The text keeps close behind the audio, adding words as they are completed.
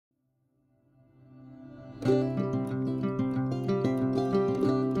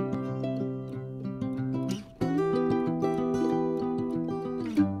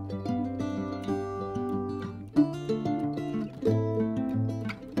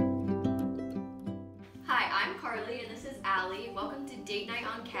Welcome to Date Night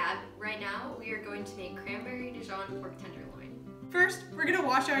on Cab. Right now, we are going to make Cranberry Dijon Pork Tenderloin. First, we're going to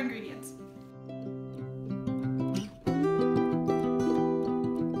wash our ingredients.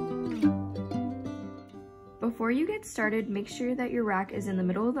 Before you get started, make sure that your rack is in the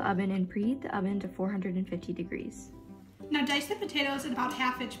middle of the oven and preheat the oven to 450 degrees. Now dice the potatoes in about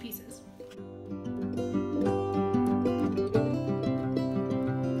 1/2 inch pieces.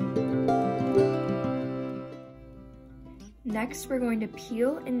 Next, we're going to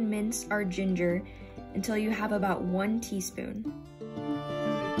peel and mince our ginger until you have about 1 teaspoon.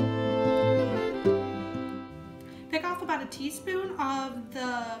 Pick off about 1 teaspoon of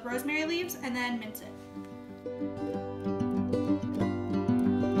the rosemary leaves and then mince it.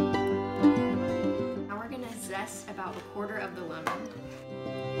 Now we're going to zest about 1/4 of the lemon.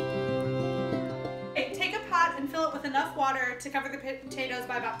 Okay, take a pot and fill it with enough water to cover the potatoes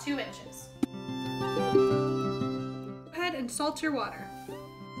by about 2 inches. And salt your water.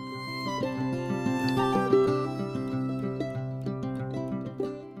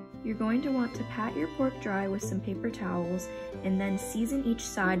 You're going to want to pat your pork dry with some paper towels and then season each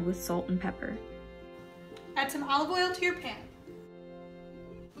side with salt and pepper. Add some olive oil to your pan.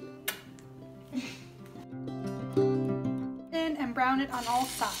 And brown it on all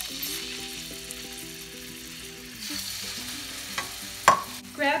sides.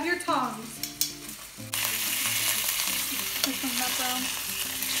 Grab your tongs. This one's not brown.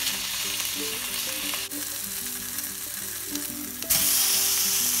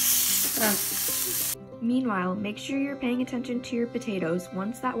 Meanwhile, make sure you're paying attention to your potatoes.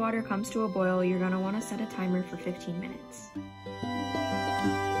 Once that water comes to a boil, you're going to want to set a timer for 15 minutes.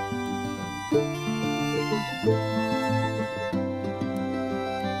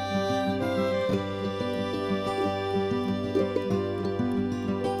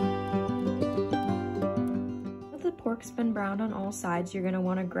 Pork's been browned on all sides, you're going to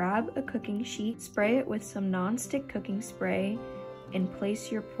want to grab a cooking sheet, spray it with some non-stick cooking spray, and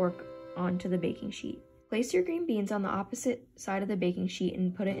place your pork onto the baking sheet. Place your green beans on the opposite side of the baking sheet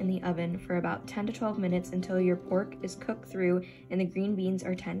and put it in the oven for about 10 to 12 minutes until your pork is cooked through and the green beans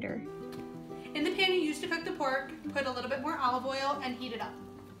are tender. In the pan you used to cook the pork, put a little bit more olive oil and heat it up.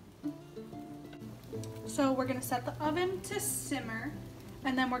 So we're going to set the oven to simmer.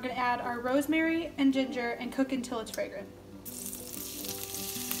 And then we're going to add our rosemary and ginger and cook until it's fragrant.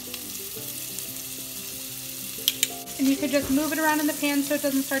 And you could just move it around in the pan so it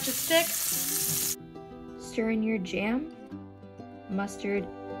doesn't start to stick. Stir in your jam, mustard,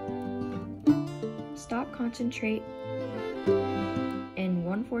 stock concentrate, and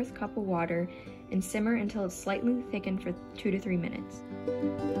 1/4 cup of water and simmer until it's slightly thickened for 2 to 3 minutes.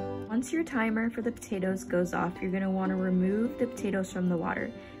 Once your timer for the potatoes goes off, you're going to want to remove the potatoes from the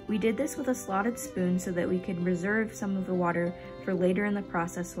water. We did this with a slotted spoon so that we could reserve some of the water for later in the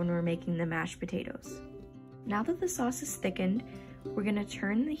process when we're making the mashed potatoes. Now that the sauce is thickened, we're going to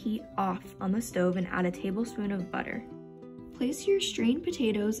turn the heat off on the stove and add a tablespoon of butter. Place your strained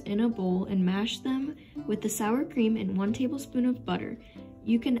potatoes in a bowl and mash them with the sour cream and 1 tablespoon of butter.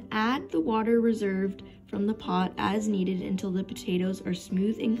 You can add the water reserved from the pot as needed until the potatoes are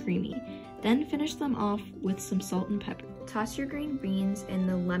smooth and creamy. Then finish them off with some salt and pepper. Toss your green beans in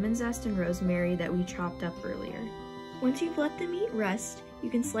the lemon zest and rosemary that we chopped up earlier. Once you've let the meat rest,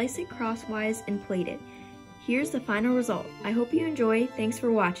 you can slice it crosswise and plate it. Here's the final result. I hope you enjoy. Thanks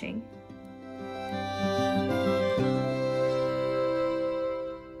for watching.